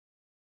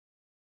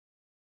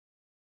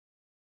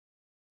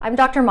I'm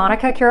Dr.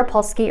 Monica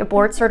Kurapulski, a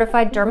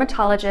board-certified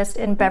dermatologist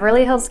in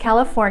Beverly Hills,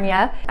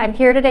 California. I'm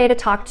here today to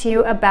talk to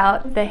you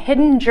about the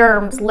hidden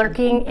germs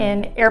lurking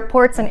in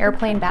airports and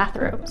airplane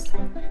bathrooms.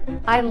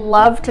 I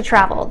love to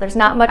travel. There's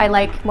not much I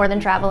like more than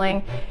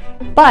traveling,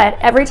 but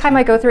every time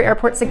I go through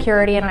airport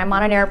security and I'm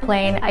on an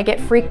airplane, I get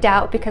freaked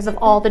out because of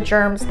all the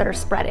germs that are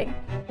spreading.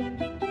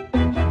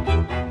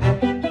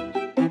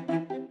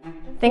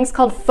 Things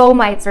called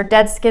fomites or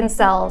dead skin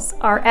cells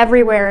are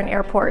everywhere in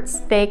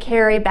airports. They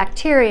carry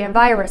bacteria,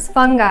 virus,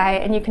 fungi,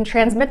 and you can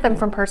transmit them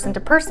from person to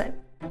person.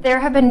 There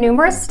have been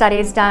numerous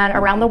studies done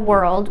around the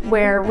world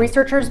where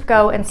researchers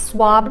go and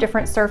swab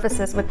different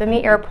surfaces within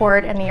the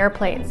airport and the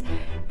airplanes.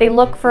 They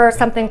look for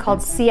something called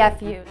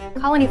CFUs,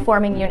 colony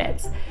forming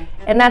units,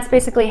 and that's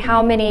basically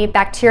how many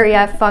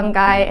bacteria,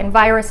 fungi, and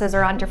viruses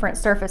are on different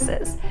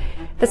surfaces.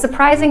 The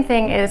surprising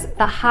thing is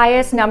the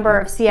highest number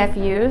of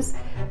CFUs,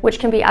 which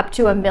can be up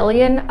to 1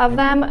 million of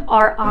them,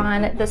 are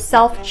on the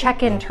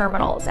self-check-in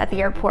terminals at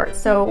the airport.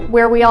 So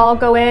where we all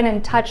go in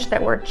and touch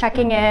that we're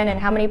checking in and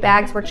how many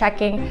bags we're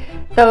checking,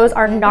 those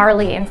are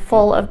gnarly and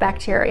full of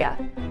bacteria.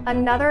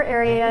 Another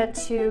area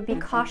to be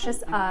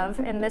cautious of,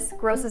 and this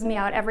grosses me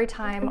out every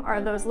time,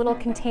 are those little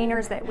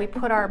containers that we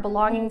put our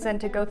belongings in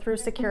to go through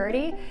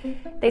security.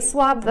 They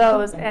swab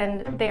those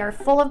and they are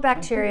full of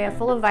bacteria,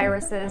 full of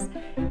viruses,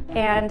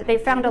 and they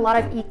found a lot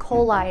of E.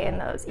 coli in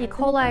those. E.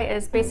 coli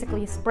is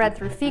basically spread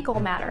through fecal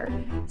matter.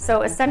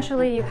 So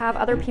essentially you have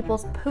other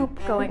people's poop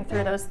going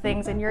through those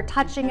things and you're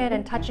touching it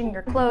and touching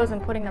your clothes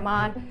and putting them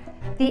on.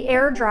 The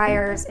air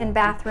dryers in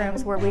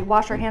bathrooms where we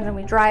wash our hands and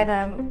we dry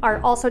them are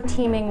also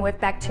teeming with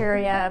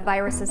bacteria,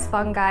 viruses,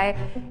 fungi,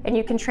 and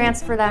you can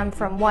transfer them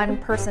from one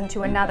person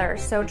to another.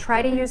 So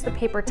try to use the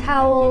paper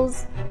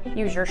towels,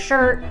 use your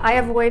shirt. I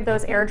avoid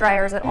those air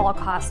dryers at all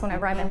costs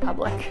whenever I'm in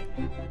public.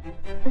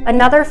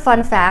 Another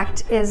fun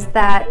fact is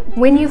that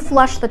when you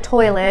flush the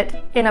toilet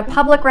in a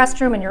public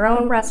restroom, in your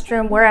own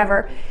restroom,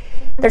 wherever,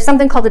 there's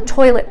something called a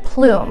toilet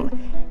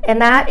plume. And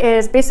that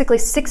is basically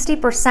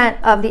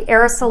 60% of the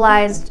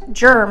aerosolized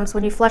germs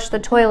when you flush the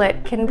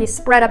toilet can be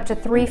spread up to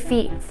 3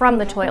 feet from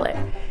the toilet.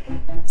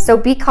 So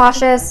be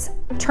cautious,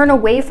 turn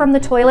away from the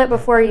toilet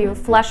before you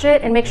flush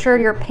it, and make sure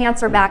your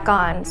pants are back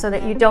on so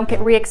that you don't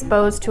get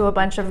re-exposed to a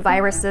bunch of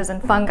viruses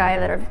and fungi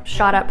that have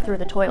shot up through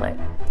the toilet.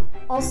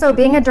 Also,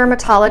 being a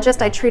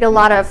dermatologist, I treat a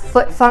lot of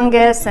foot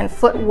fungus and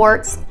foot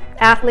warts,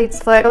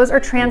 athlete's foot. Those are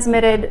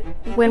transmitted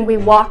when we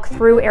walk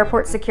through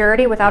airport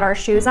security without our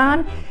shoes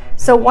on.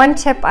 So one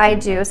tip I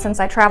do, since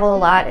I travel a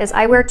lot, is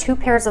I wear 2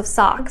 pairs of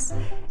socks.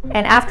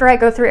 And after I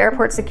go through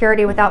airport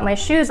security without my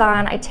shoes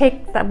on, I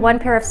take that 1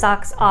 pair of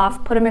socks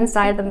off, put them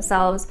inside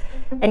themselves,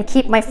 and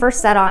keep my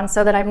first set on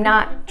so that I'm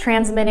not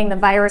transmitting the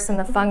virus and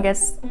the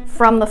fungus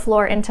from the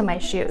floor into my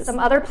shoes. Some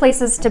other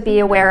places to be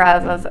aware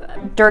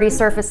of dirty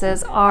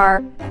surfaces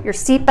are your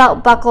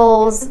seatbelt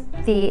buckles,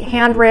 the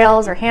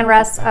handrails or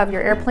handrests of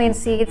your airplane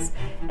seats,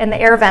 and the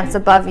air vents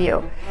above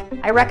you.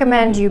 I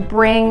recommend you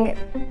bring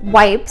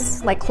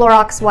wipes, like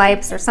Clorox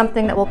wipes or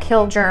something that will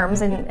kill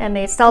germs, and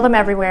they sell them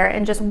everywhere,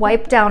 and just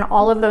wipe down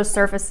all of those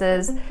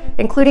surfaces,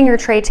 including your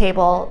tray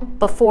table,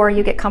 before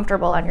you get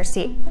comfortable on your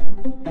seat.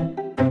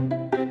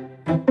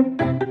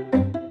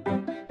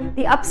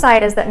 The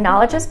upside is that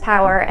knowledge is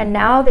power, and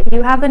now that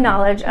you have the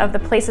knowledge of the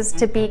places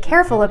to be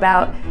careful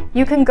about,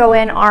 you can go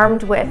in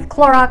armed with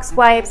Clorox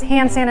wipes,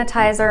 hand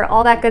sanitizer,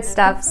 all that good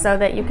stuff, so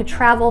that you could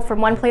travel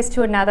from one place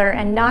to another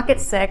and not get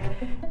sick,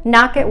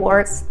 not get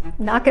warts,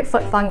 not get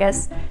foot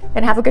fungus,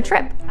 and have a good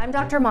trip. I'm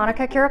Dr.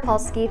 Monica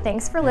Kurapulski.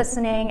 Thanks for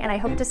listening, and I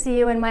hope to see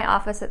you in my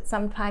office at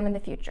some time in the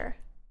future.